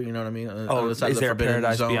the desert? You know what I mean? On the other side is of the there a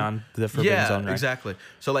paradise zone? Beyond the forbidden zone? Right? Exactly.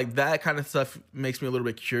 So like that kind of stuff makes me a little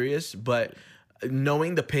bit curious, but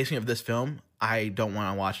knowing the pacing of this film, I don't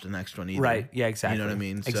want to watch the next one either. Right. Yeah. Exactly. You know what I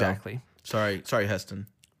mean? So, exactly. Sorry, Heston.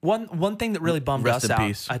 One thing that really bummed us out,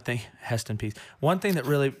 peace. I think, Heston peace. One thing that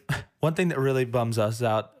really bums us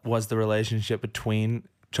out was the relationship between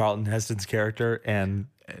Charlton Heston's character and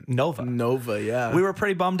Nova. Nova, yeah. We were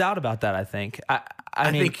pretty bummed out about that. I think. I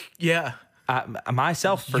mean, think, yeah.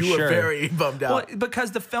 Myself, for sure. You were very bummed out. Well, because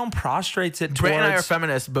the film prostrates it Brant towards... and I are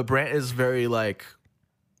feminists, but Brant is very like...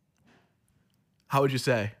 How would you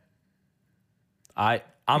say? I'm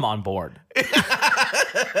on board.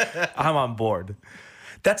 I'm on board.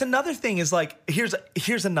 That's another thing is like,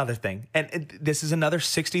 here's another thing. And this is another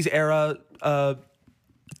 60s era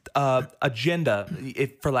agenda,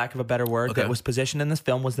 for lack of a better word, that was positioned in this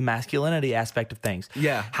film was the masculinity aspect of things.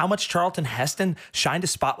 Yeah. How much Charlton Heston shined a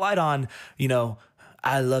spotlight on, you know,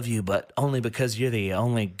 I love you, but only because you're the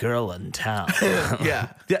only girl in town. Yeah.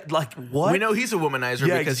 Like, what? We know he's a womanizer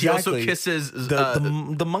because he also kisses...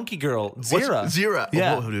 the monkey girl, Zira. Zira.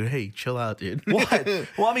 Yeah. Oh, dude, hey, chill out, dude. What?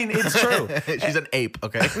 Well, I mean, it's true. She's an ape,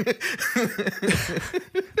 okay?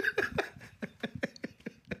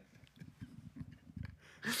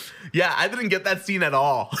 Yeah, I didn't get that scene at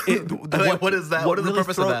all. What is that? What is the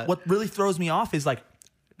purpose of that? What really throws me off is like,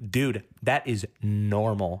 dude, that is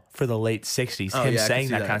normal for the late 60s. Him saying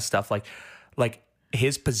that kind of stuff. Like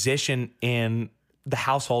his position in the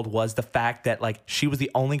household was the fact that like she was the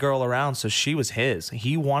only girl around, so she was his.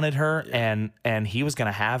 He wanted her and he was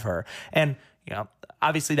gonna have her. And you know,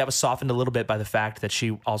 obviously that was softened a little bit by the fact that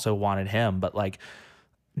she also wanted him, but like,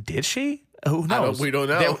 did she? Who knows? We don't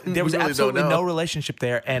know. There was really absolutely no relationship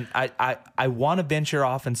there. And I want to venture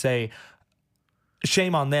off and say,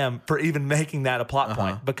 shame on them for even making that a plot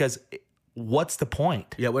point, because what's the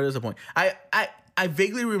point? Yeah, what is the point? I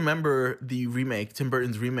vaguely remember the remake, Tim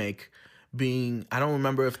Burton's remake, being, I don't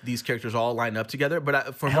remember if these characters all lined up together,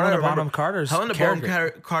 but from what I remember, Helena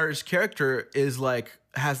Bonham Carter's character is like,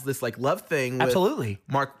 has this like love thing with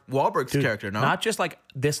Mark Wahlberg's character, no? Not just like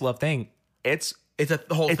this love thing. It's a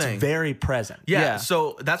whole thing. It's very present. Yeah,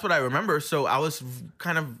 so that's what I remember. So I was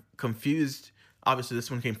kind of confused. Obviously, this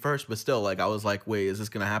one came first, but still, like I was like, "Wait, is this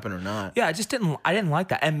gonna happen or not?" Yeah, I didn't like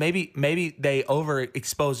that, and maybe they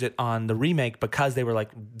overexposed it on the remake because they were like,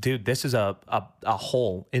 "Dude, this is a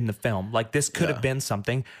hole in the film. Like this could have been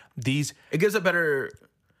something." It gives a better.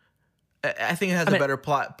 I think it has a better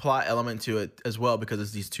plot element to it as well because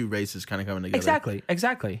it's these two races kind of coming together.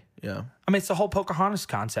 Exactly. Yeah. I mean, it's the whole Pocahontas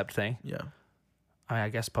concept thing. Yeah. I mean, I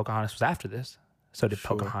guess Pocahontas was after this. So did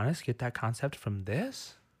Pocahontas get that concept from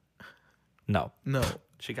this? No.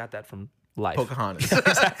 She got that from life. Pocahontas. Yeah,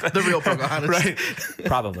 exactly. The real Pocahontas. Right.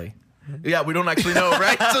 Probably. Yeah, we don't actually know,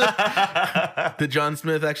 right? Did John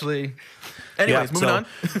Smith actually... Anyways, moving on.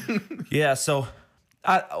 Yeah, so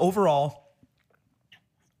overall,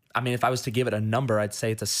 I mean, if I was to give it a number, I'd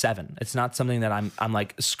say it's a 7. It's not something that I'm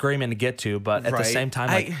like screaming to get to, but at the same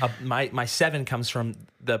time, like my 7 comes from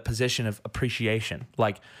the position of appreciation.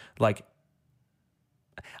 Like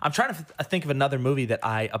I'm trying to think of another movie that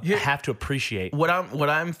I have to appreciate. What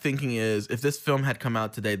I'm thinking is, if this film had come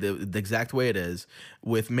out today, the exact way it is,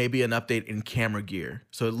 with maybe an update in camera gear,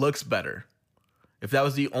 so it looks better. If that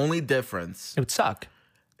was the only difference, it would suck.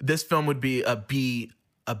 This film would be a B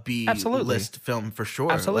list film for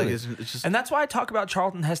sure. Absolutely. Like it's just, and that's why I talk about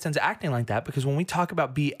Charlton Heston's acting like that, because when we talk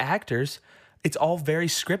about B actors, it's all very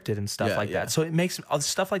scripted and stuff that. So it makes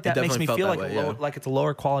stuff like that makes me feel like it's a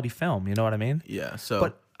lower quality film. You know what I mean? Yeah. So,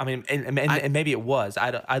 but I mean, and maybe it was.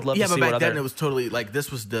 I'd love to see. Yeah, but back then it was totally like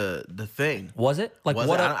this was the thing. Was it? Like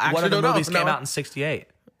what other movies came out in 68?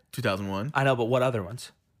 2001. I know, but what other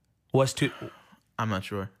ones? I'm not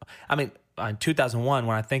sure. I mean, in 2001,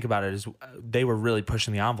 when I think about it, is they were really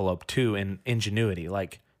pushing the envelope too in ingenuity,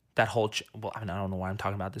 like that whole. Well, I mean, I don't know why I'm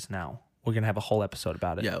talking about this now. We're gonna have a whole episode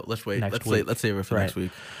about it. Yeah, let's wait. Let's save it for next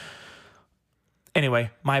week.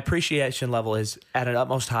 Anyway, my appreciation level is at an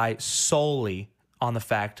utmost high solely on the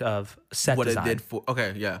fact of set what design. It did for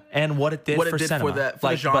and what it did for cinema.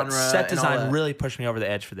 The genre, but set and all design that. really pushed me over the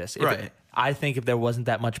edge for this. I think if there wasn't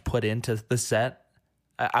that much put into the set,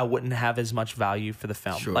 I wouldn't have as much value for the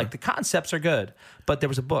film. Sure. Like the concepts are good, but there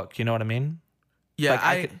was a book. You know what I mean? Yeah,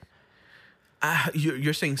 like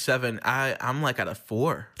you're saying 7. I'm like at a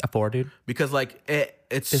 4. A 4, dude. Because like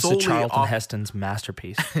it's It's solely Charlton Heston's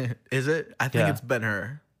masterpiece. Is it? I think it's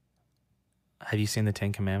Ben-Hur. Have you seen the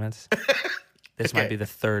 10 Commandments? This might be the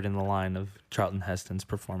 3rd in the line of Charlton Heston's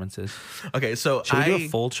performances. Okay, so should we do a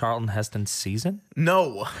full Charlton Heston season?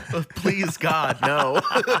 No, please God, no.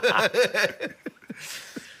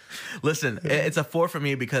 Listen, it's a 4 for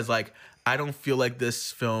me because like I don't feel like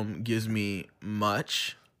this film gives me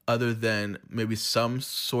much other than maybe some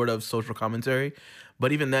sort of social commentary,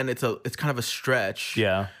 but even then it's kind of a stretch.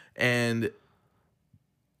 Yeah, and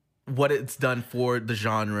what it's done for the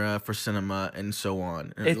genre, for cinema, and so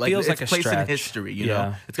on. It feels like a place stretch. In history, you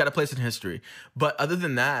know? It's got a place in history. But other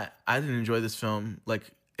than that, I didn't enjoy this film. Like,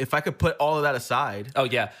 if I could put all of that aside,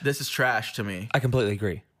 this is trash to me. I completely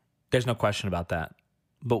agree. There's no question about that.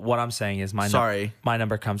 But what I'm saying is my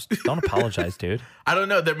number comes. Don't apologize, dude. I don't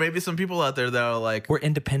know. There may be some people out there that are like, we're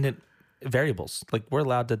independent variables. Like, we're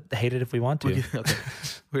allowed to hate it if we want to. Okay.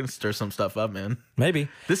 We're gonna stir some stuff up, man. Maybe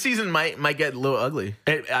this season might get a little ugly.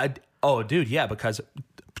 Dude, yeah, because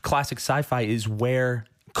classic sci-fi is where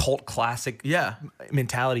cult classic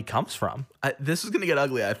mentality comes from. This is gonna get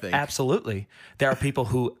ugly, I think. Absolutely. There are people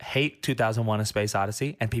who hate 2001: A Space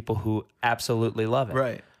Odyssey and people who absolutely love it.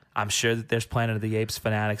 Right. I'm sure that there's Planet of the Apes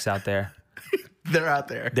fanatics out there. They're out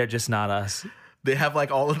there. They're just not us. They have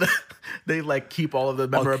like all of the, they like keep all of the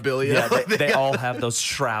memorabilia. Yeah, they all have those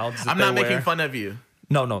shrouds. I'm not making fun of you.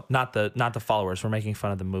 No, not the followers. We're making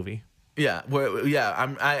fun of the movie. Yeah,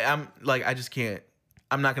 I'm like I just can't.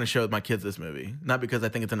 I'm not going to show my kids this movie, not because I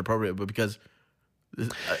think it's inappropriate, but because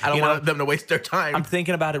I don't want them to waste their time. I'm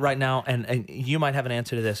thinking about it right now, and you might have an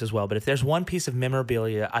answer to this as well. But if there's one piece of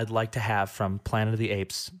memorabilia I'd like to have from Planet of the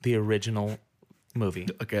Apes, the original movie,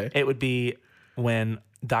 it would be when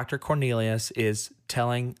Dr. Cornelius is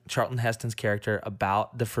telling Charlton Heston's character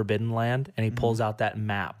about the Forbidden Land, and he pulls out that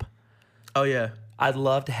map. Oh, yeah. I'd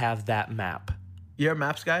love to have that map. You're a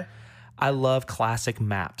maps guy? I love classic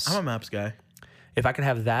maps. I'm a maps guy. If I could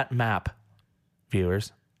have that map,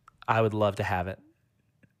 viewers, I would love to have it.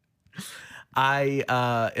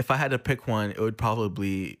 If I had to pick one, it would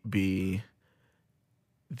probably be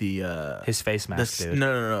the his face mask, dude.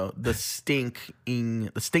 No. The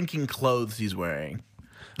stinking clothes he's wearing.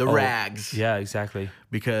 The rags. Yeah, exactly.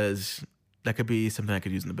 Because that could be something I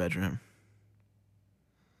could use in the bedroom.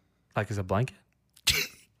 Like as a blanket?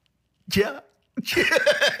 Yeah.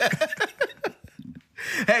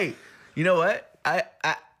 Hey, you know what? I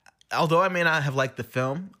although I may not have liked the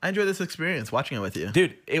film, I enjoyed this experience watching it with you.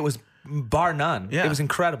 Dude, it was bar none. Yeah. It was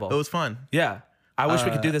incredible. It was fun. Yeah. I wish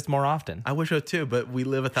we could do this more often. I wish so too, but we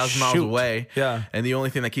live 1,000 miles away. Yeah. And the only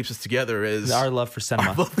thing that keeps us together is our love for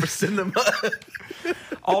cinema.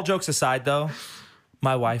 All jokes aside, though,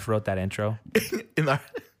 my wife wrote that intro.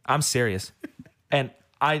 I'm serious. And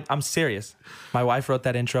I'm serious. My wife wrote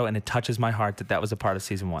that intro, and it touches my heart that was a part of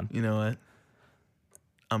season 1. You know what?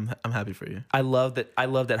 I'm happy for you. I love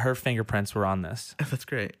that her fingerprints were on this. That's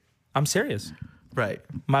great. I'm serious. Right.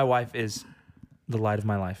 My wife is the light of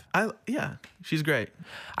my life. Yeah, she's great.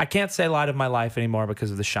 I can't say light of my life anymore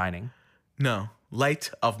because of The Shining. No,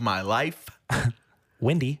 light of my life.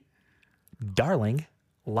 Wendy, darling,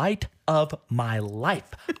 light of my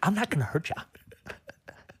life. I'm not gonna hurt ya.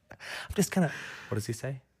 I'm just gonna. What does he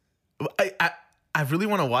say? I really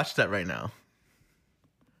want to watch that right now.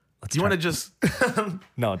 Do you want to just?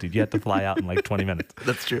 No, dude. You have to fly out in like 20 minutes.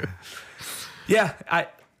 That's true. Yeah,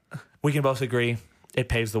 we can both agree it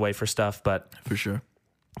paves the way for stuff, but for sure,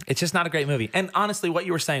 it's just not a great movie. And honestly, what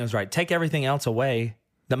you were saying was right. Take everything else away.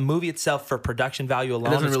 The movie itself, for production value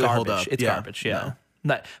alone, it's really garbage. Hold up. It's garbage. Yeah.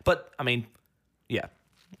 No. But I mean, yeah.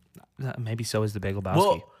 Maybe so is The Big Lebowski.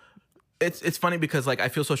 Well, it's funny because like I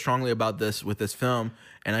feel so strongly about this with this film,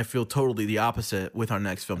 and I feel totally the opposite with our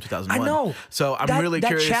next film, 2001. I know. So I'm really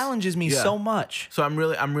curious. That challenges me so much. So I'm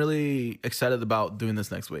really excited about doing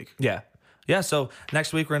this next week. Yeah. Yeah, so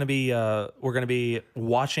next week we're gonna be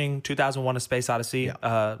watching 2001: A Space Odyssey,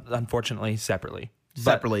 unfortunately separately.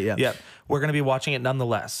 Yeah. We're gonna be watching it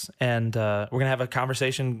nonetheless, and we're gonna have a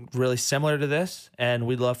conversation really similar to this, and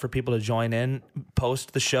we'd love for people to join in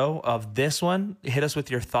post the show of this one. Hit us with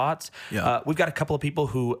your thoughts. Yeah. We've got a couple of people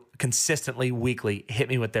who consistently weekly hit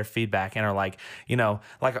me with their feedback and are like, you know,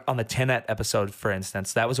 like on the Tenet episode, for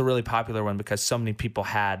instance, that was a really popular one because so many people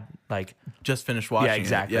had like just finished watching. Yeah,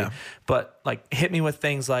 exactly. Yeah. But like hit me with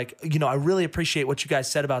things like, you know, I really appreciate what you guys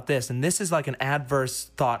said about this. And this is like an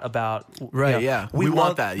adverse thought about, right. You know, Yeah. We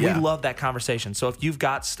want that. Yeah. We love that conversation. So if you've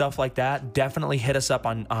got stuff like that, definitely hit us up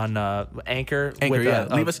on Anchor.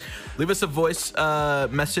 With, leave us a voice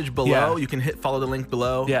message below. Yeah. You can follow the link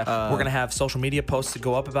below. Yeah. We're going to have social media posts that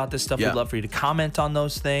go up about this stuff. Yeah. We'd love for you to comment on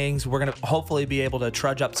those things. We're going to hopefully be able to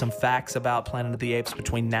trudge up some facts about Planet of the Apes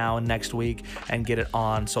between now and next week and get it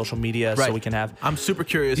on social media so we can have. I'm super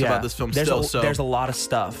curious about this film still. There's a lot of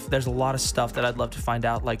stuff. There's a lot of stuff that I'd love to find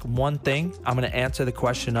out. Like one thing, I'm going to answer the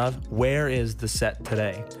question of where is the set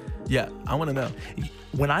today? Yeah, I want to know.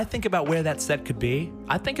 When I think about where that set could be,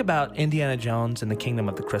 I think about Indiana Jones and the Kingdom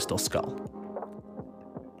of the Crystal Skull.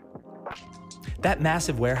 That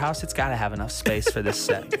massive warehouse, it's got to have enough space for this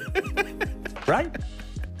set. Right?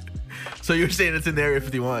 So you're saying it's in the Area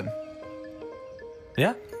 51?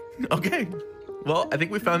 Yeah. Okay. Well, I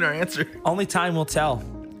think we found our answer. Only time will tell.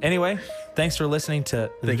 Anyway, thanks for listening to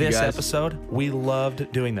this episode. We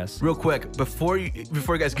loved doing this. Real quick, before you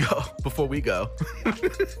guys go, before we go,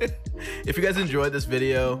 if you guys enjoyed this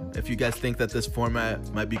video, if you guys think that this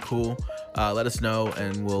format might be cool, let us know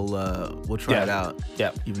and we'll try it out. Yeah.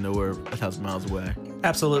 Even though we're 1,000 miles away.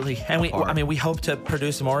 Absolutely. And we hope to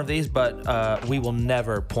produce more of these, but we will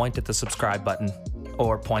never point at the subscribe button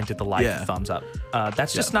or point at the like thumbs up.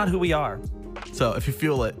 That's just not who we are. So if you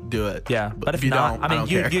feel it, do it. Yeah, but if you not, I mean,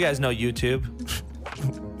 you guys know YouTube.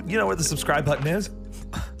 You know where the subscribe button is.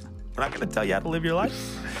 We're not going to tell you how to live your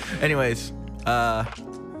life. Anyways,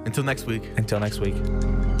 until next week. Until next week.